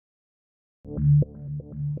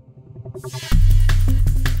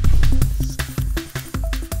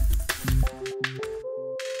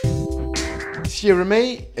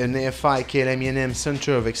CFM56, an AFI KLM E&M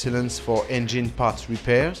Center of Excellence for Engine Parts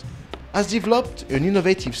Repairs, has developed an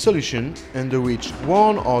innovative solution under which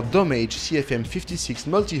worn or damaged CFM56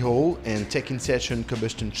 multihole and tech insertion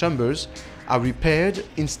combustion chambers are repaired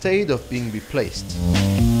instead of being replaced.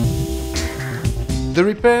 The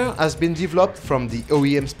repair has been developed from the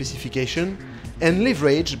OEM specification and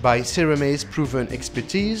leveraged by CFM56's proven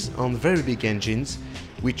expertise on very big engines,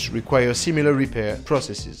 which require similar repair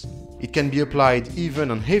processes. It can be applied even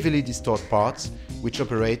on heavily distorted parts, which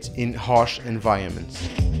operate in harsh environments.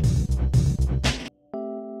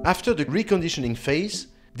 After the reconditioning phase,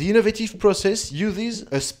 the innovative process uses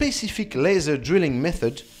a specific laser drilling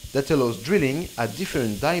method that allows drilling at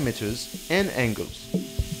different diameters and angles.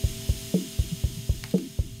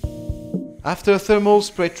 After thermal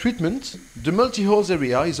spray treatment, the multi-holes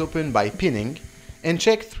area is opened by pinning and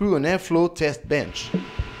checked through an airflow test bench.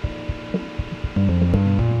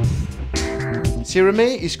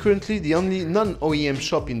 CFM56 is currently the only non-OEM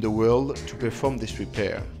shop in the world to perform this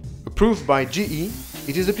repair. Approved by GE,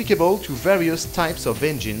 it is applicable to various types of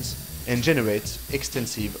engines and generates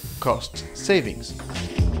extensive cost savings.